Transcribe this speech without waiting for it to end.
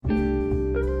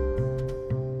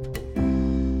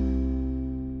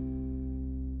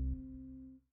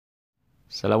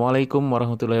Assalamualaikum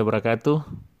warahmatullahi wabarakatuh.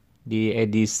 Di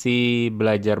edisi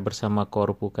Belajar Bersama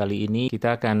Korpu kali ini,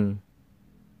 kita akan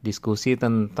diskusi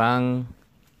tentang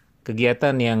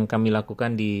kegiatan yang kami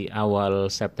lakukan di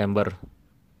awal September,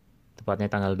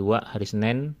 tepatnya tanggal 2, hari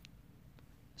Senin,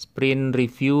 Sprint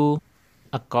Review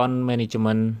Account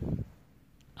Management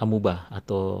Amuba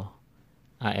atau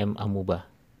AM Amuba.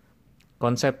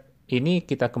 Konsep ini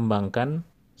kita kembangkan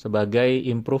sebagai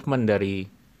improvement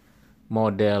dari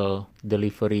model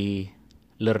delivery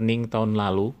learning tahun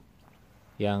lalu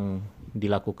yang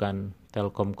dilakukan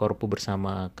Telkom Korpu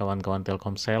bersama kawan-kawan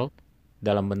Telkomsel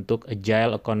dalam bentuk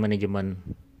Agile Account Management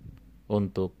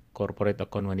untuk Corporate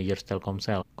Account Managers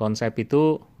Telkomsel. Konsep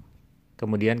itu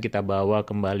kemudian kita bawa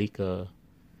kembali ke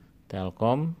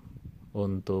Telkom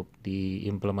untuk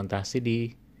diimplementasi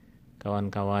di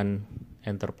kawan-kawan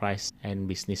Enterprise and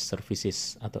Business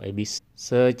Services atau EBIS.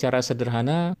 Secara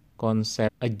sederhana,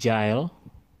 konsep Agile,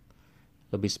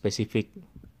 lebih spesifik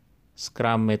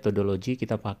Scrum metodologi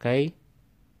kita pakai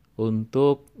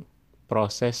untuk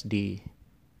proses di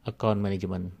account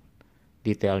management.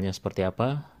 Detailnya seperti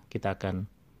apa, kita akan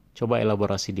coba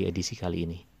elaborasi di edisi kali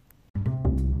ini.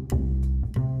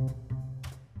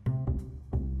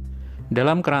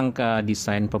 Dalam kerangka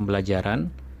desain pembelajaran,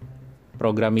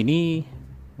 program ini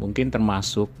mungkin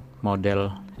termasuk model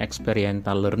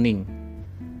experiential learning.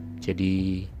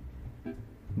 Jadi,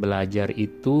 belajar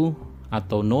itu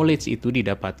atau knowledge itu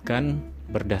didapatkan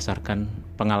berdasarkan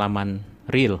pengalaman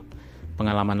real,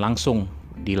 pengalaman langsung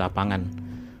di lapangan,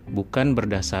 bukan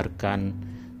berdasarkan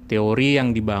teori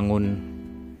yang dibangun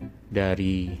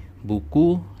dari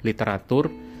buku, literatur,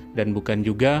 dan bukan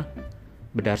juga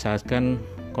berdasarkan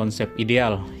konsep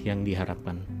ideal yang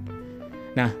diharapkan.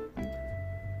 Nah,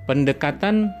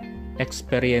 pendekatan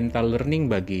experiential learning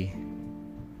bagi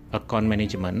account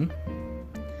management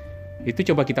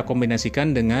itu coba kita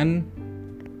kombinasikan dengan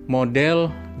model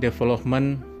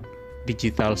development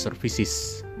digital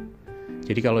services.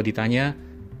 Jadi kalau ditanya,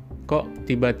 kok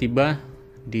tiba-tiba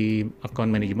di account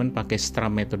management pakai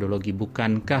Scrum metodologi,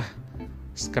 bukankah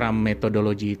Scrum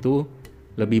metodologi itu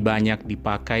lebih banyak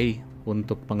dipakai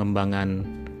untuk pengembangan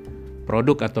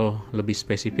produk atau lebih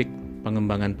spesifik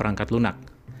pengembangan perangkat lunak?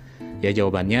 Ya,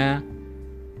 jawabannya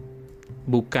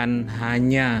bukan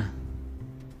hanya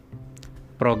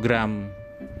program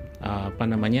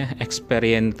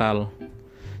experiential.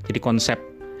 Jadi konsep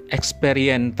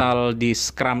experiential di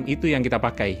Scrum itu yang kita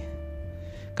pakai.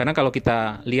 Karena kalau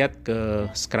kita lihat ke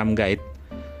Scrum Guide,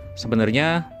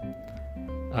 sebenarnya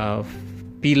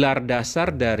pilar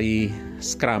dasar dari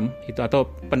Scrum itu atau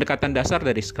pendekatan dasar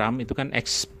dari Scrum itu kan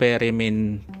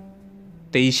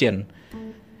experimentation.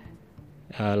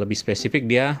 Lebih spesifik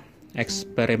dia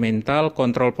experimental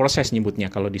control process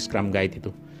nyebutnya kalau di Scrum Guide itu,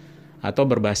 atau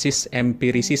berbasis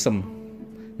empiricism.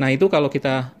 Nah, itu kalau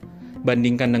kita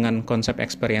bandingkan dengan konsep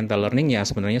experiential learning, ya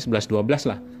sebenarnya 11-12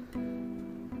 lah.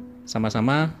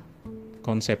 Sama-sama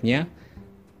konsepnya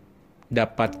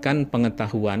dapatkan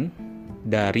pengetahuan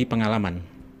dari pengalaman.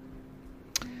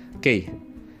 Oke,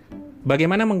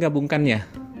 bagaimana menggabungkannya?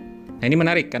 Nah, ini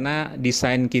menarik karena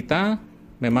desain kita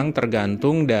memang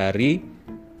tergantung dari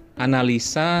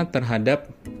analisa terhadap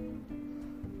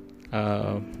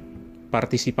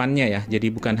partisipannya ya.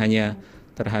 Jadi bukan hanya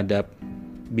terhadap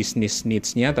business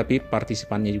needs-nya, tapi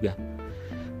partisipannya juga.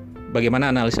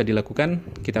 Bagaimana analisa dilakukan?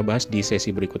 Kita bahas di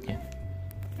sesi berikutnya.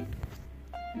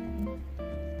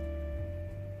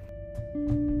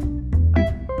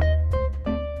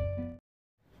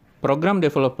 Program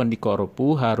development di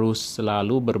Korpu harus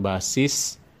selalu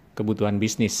berbasis kebutuhan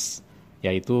bisnis,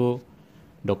 yaitu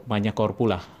dogmanya Korpu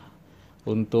lah.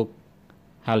 Untuk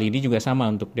hal ini juga sama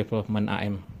untuk development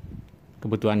AM.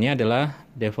 Kebutuhannya adalah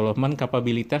development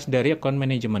kapabilitas dari account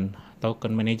management atau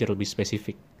account manager lebih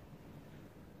spesifik.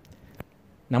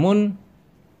 Namun,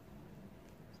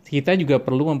 kita juga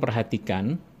perlu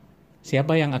memperhatikan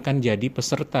siapa yang akan jadi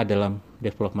peserta dalam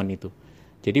development itu.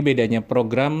 Jadi bedanya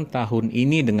program tahun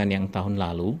ini dengan yang tahun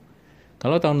lalu.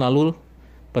 Kalau tahun lalu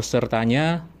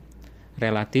pesertanya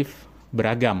relatif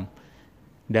beragam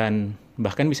dan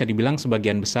bahkan bisa dibilang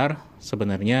sebagian besar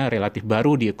sebenarnya relatif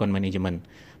baru di account management.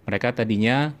 Mereka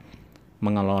tadinya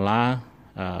mengelola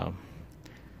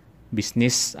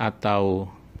bisnis atau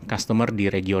customer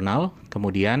di regional,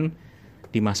 kemudian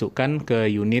dimasukkan ke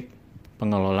unit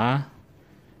pengelola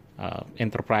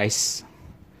enterprise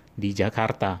di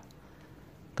Jakarta.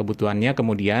 Kebutuhannya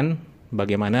kemudian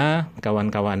bagaimana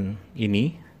kawan-kawan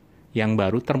ini yang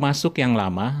baru termasuk yang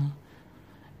lama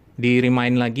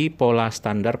di-remind lagi pola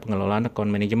standar pengelolaan account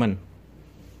management.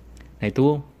 Nah,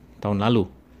 itu tahun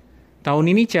lalu. Tahun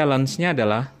ini challenge-nya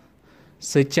adalah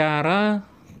secara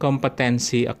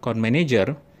kompetensi account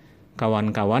manager,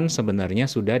 kawan-kawan sebenarnya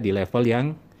sudah di level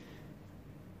yang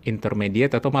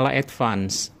intermediate atau malah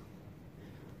advance.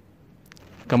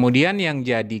 Kemudian yang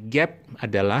jadi gap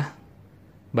adalah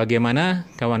bagaimana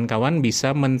kawan-kawan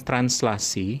bisa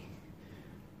mentranslasi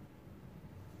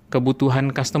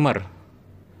kebutuhan customer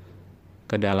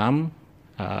ke dalam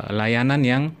layanan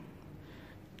yang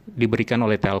diberikan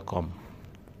oleh Telkom.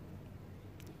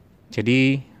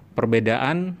 Jadi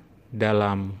perbedaan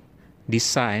dalam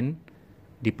desain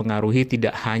dipengaruhi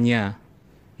tidak hanya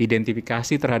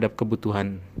identifikasi terhadap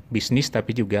kebutuhan bisnis,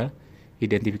 tapi juga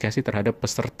identifikasi terhadap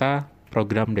peserta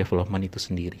program development itu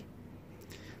sendiri.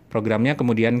 Programnya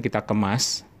kemudian kita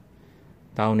kemas.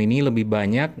 Tahun ini lebih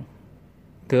banyak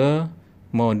ke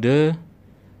mode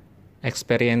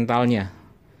eksperientalnya.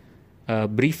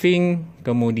 Briefing,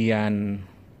 kemudian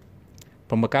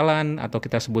pembekalan atau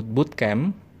kita sebut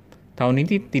bootcamp. Tahun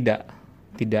ini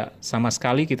tidak sama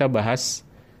sekali kita bahas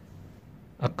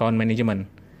account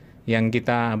management. Yang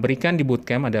kita berikan di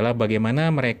bootcamp adalah bagaimana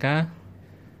mereka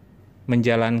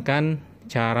menjalankan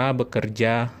cara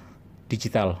bekerja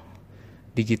digital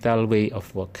way of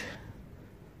work.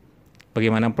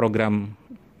 Bagaimana program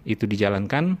itu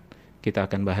dijalankan, kita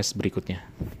akan bahas berikutnya.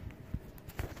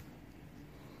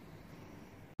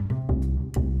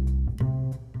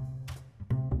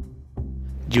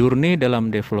 Journey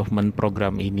dalam development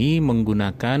program ini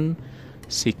menggunakan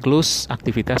siklus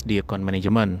aktivitas di account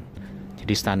management.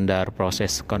 Jadi standar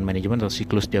proses account management atau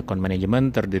siklus di account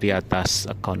management terdiri atas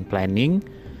account planning,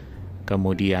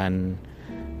 kemudian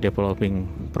developing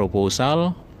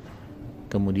proposal,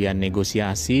 kemudian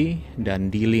negosiasi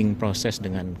dan dealing proses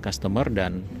dengan customer,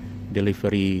 dan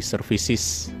delivery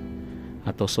services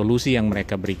atau solusi yang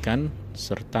mereka berikan,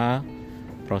 serta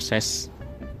proses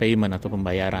payment atau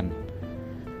pembayaran.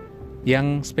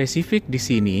 Yang spesifik di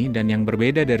sini dan yang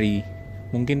berbeda dari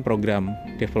mungkin program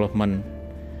development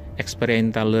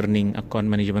experiential learning account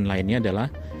management lainnya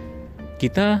adalah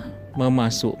kita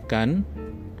memasukkan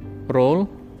role,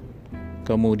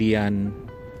 kemudian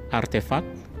artefak,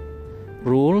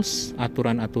 rules,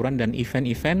 aturan-aturan, dan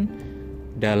event-event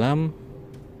dalam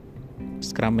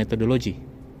Scrum methodology.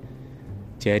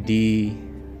 Jadi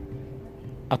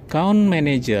account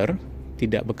manager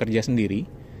tidak bekerja sendiri,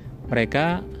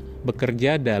 mereka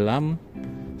bekerja dalam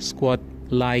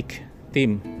squad-like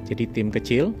team. Jadi tim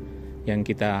kecil yang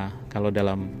kita kalau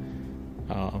dalam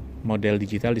model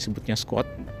digital disebutnya squad,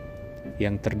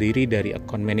 yang terdiri dari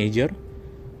account manager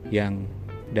yang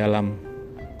dalam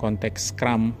konteks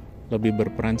Scrum lebih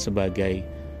berperan sebagai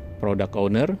product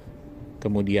owner,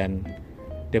 kemudian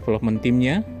development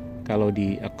teamnya kalau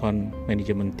di account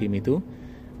management team itu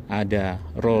ada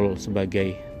role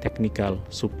sebagai technical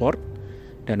support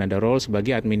dan ada role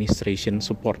sebagai administration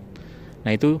support.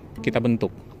 Nah, itu kita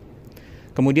bentuk.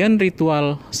 Kemudian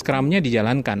ritual Scrum-nya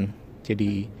dijalankan.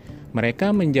 Jadi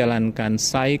mereka menjalankan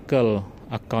cycle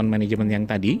account management yang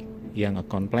tadi, yang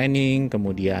account planning,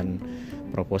 kemudian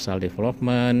proposal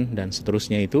development, dan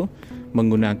seterusnya itu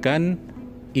menggunakan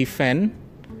event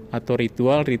atau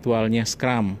ritual-ritualnya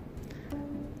Scrum.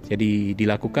 Jadi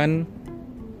dilakukan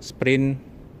sprint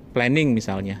planning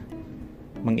misalnya,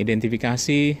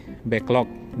 mengidentifikasi backlog.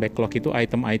 Backlog itu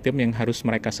item-item yang harus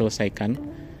mereka selesaikan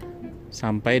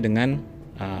sampai dengan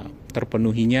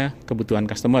terpenuhinya kebutuhan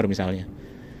customer misalnya.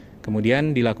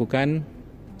 Kemudian dilakukan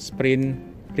sprint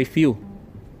review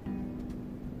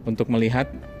untuk melihat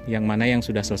yang mana yang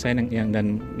sudah selesai dan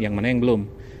yang mana yang belum.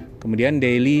 Kemudian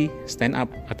daily stand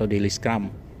up atau daily scrum.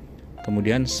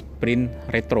 Kemudian sprint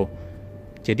retro.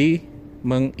 Jadi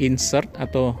menginsert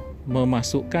atau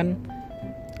memasukkan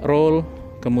role,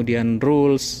 kemudian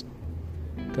rules,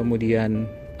 kemudian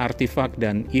artifak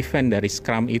dan event dari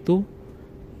Scrum itu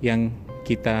yang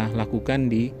kita lakukan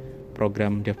di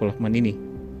program development ini.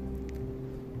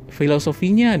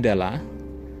 Filosofinya adalah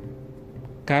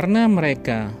karena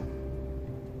mereka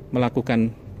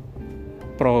melakukan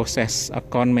proses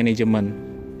account management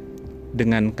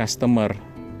dengan customer,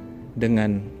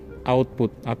 dengan output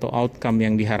atau outcome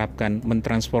yang diharapkan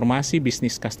mentransformasi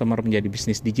bisnis customer menjadi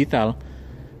bisnis digital,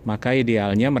 maka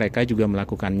idealnya mereka juga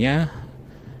melakukannya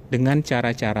dengan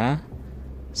cara-cara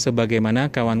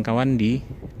sebagaimana kawan-kawan di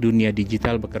dunia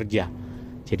digital bekerja.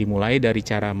 Jadi mulai dari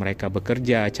cara mereka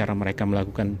bekerja, cara mereka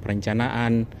melakukan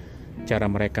perencanaan, cara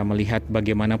mereka melihat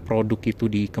bagaimana produk itu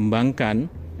dikembangkan,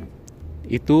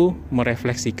 itu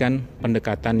merefleksikan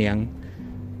pendekatan yang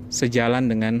sejalan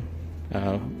dengan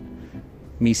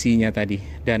misinya tadi.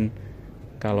 Dan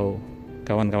kalau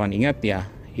kawan-kawan ingat ya,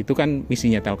 itu kan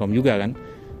misinya Telkom juga kan.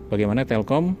 Bagaimana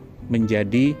Telkom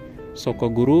menjadi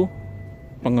sokoguru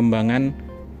pengembangan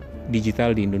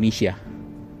digital di Indonesia.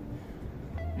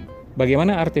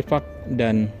 Bagaimana artefak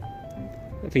dan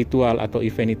ritual atau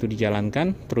event itu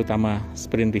dijalankan, terutama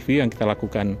sprint review yang kita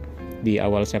lakukan di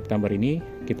awal September ini,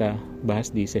 kita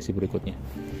bahas di sesi berikutnya.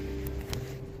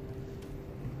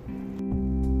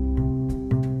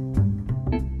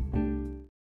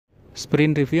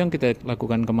 Sprint review yang kita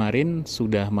lakukan kemarin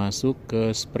sudah masuk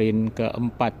ke sprint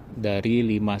keempat dari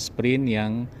 5 sprint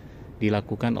yang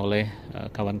dilakukan oleh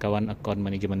kawan-kawan account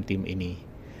management team ini.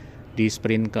 Di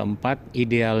sprint keempat,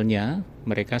 idealnya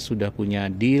mereka sudah punya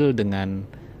deal dengan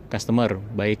customer,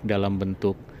 baik dalam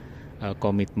bentuk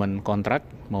komitmen kontrak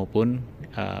maupun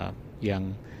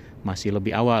yang masih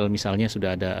lebih awal, misalnya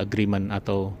sudah ada agreement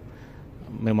atau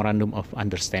memorandum of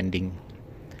understanding.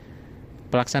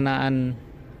 Pelaksanaan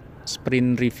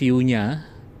sprint review-nya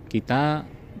kita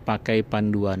pakai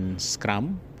panduan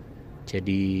Scrum,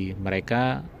 jadi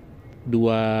mereka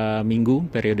 2 minggu,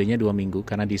 periodenya 2 minggu,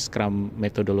 karena di Scrum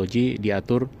metodologi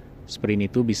diatur sprint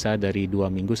itu bisa dari 2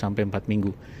 minggu sampai 4 minggu.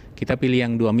 Kita pilih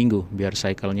yang 2 minggu biar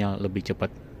cycle-nya lebih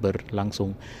cepat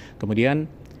berlangsung. Kemudian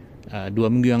 2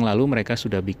 minggu yang lalu mereka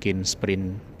sudah bikin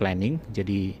sprint planning,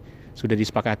 jadi sudah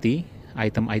disepakati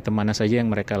item-item mana saja yang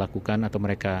mereka lakukan atau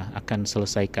mereka akan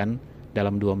selesaikan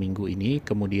dalam 2 minggu ini.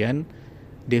 Kemudian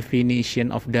definition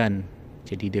of done.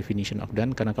 Jadi definition of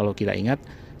done, karena kalau kita ingat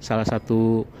salah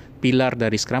satu pilar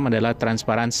dari Scrum adalah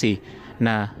transparansi.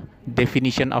 Nah,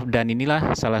 definition of done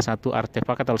inilah salah satu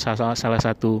artefak atau salah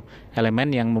satu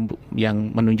elemen yang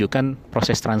menunjukkan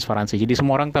proses transparansi. Jadi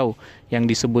semua orang tahu yang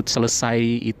disebut selesai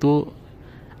itu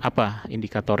apa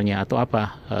indikatornya atau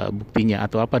apa buktinya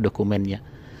atau apa dokumennya.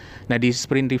 Nah, di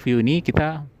sprint review ini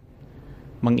kita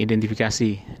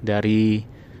mengidentifikasi dari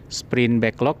sprint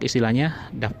backlog,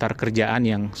 istilahnya daftar kerjaan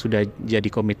yang sudah jadi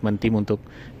komitmen tim untuk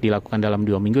dilakukan dalam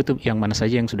 2 minggu itu yang mana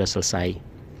saja yang sudah selesai.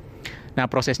 Nah,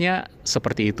 prosesnya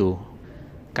seperti itu.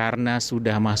 Karena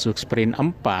sudah masuk sprint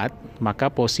 4,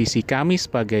 maka posisi kami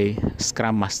sebagai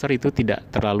Scrum Master itu tidak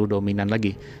terlalu dominan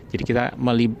lagi. Jadi kita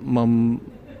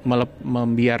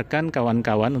membiarkan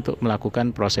kawan-kawan untuk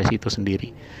melakukan proses itu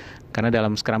sendiri. Karena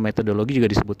dalam Scrum metodologi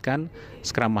juga disebutkan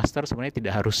Scrum Master sebenarnya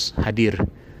tidak harus hadir.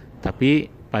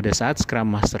 Tapi pada saat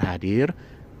Scrum Master hadir,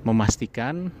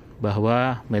 memastikan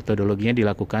bahwa metodologinya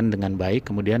dilakukan dengan baik,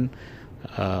 kemudian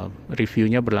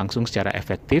reviewnya berlangsung secara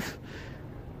efektif,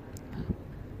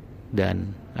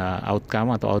 dan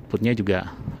outcome atau outputnya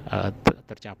juga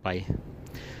tercapai.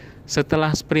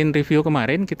 Setelah sprint review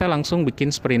kemarin, kita langsung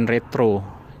bikin sprint retro.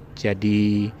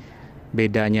 Jadi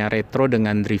bedanya retro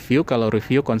dengan review, kalau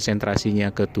review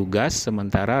konsentrasinya ke tugas,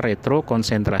 sementara retro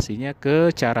konsentrasinya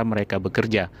ke cara mereka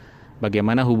bekerja.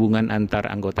 Bagaimana hubungan antar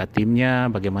anggota timnya,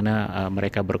 bagaimana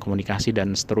mereka berkomunikasi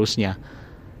dan seterusnya.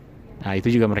 Nah,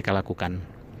 itu juga mereka lakukan.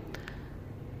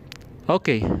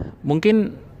 Oke,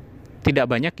 mungkin tidak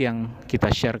banyak yang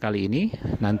kita share kali ini.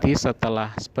 Nanti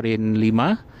setelah sprint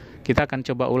 5, kita akan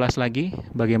coba ulas lagi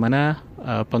bagaimana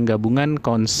penggabungan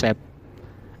konsep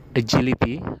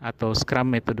agility atau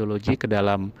Scrum methodology ke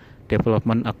dalam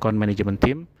development account management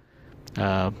team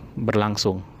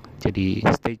berlangsung. Jadi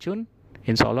stay tune,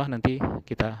 insya Allah nanti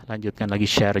kita lanjutkan lagi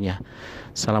share-nya.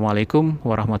 Assalamualaikum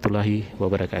warahmatullahi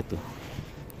wabarakatuh.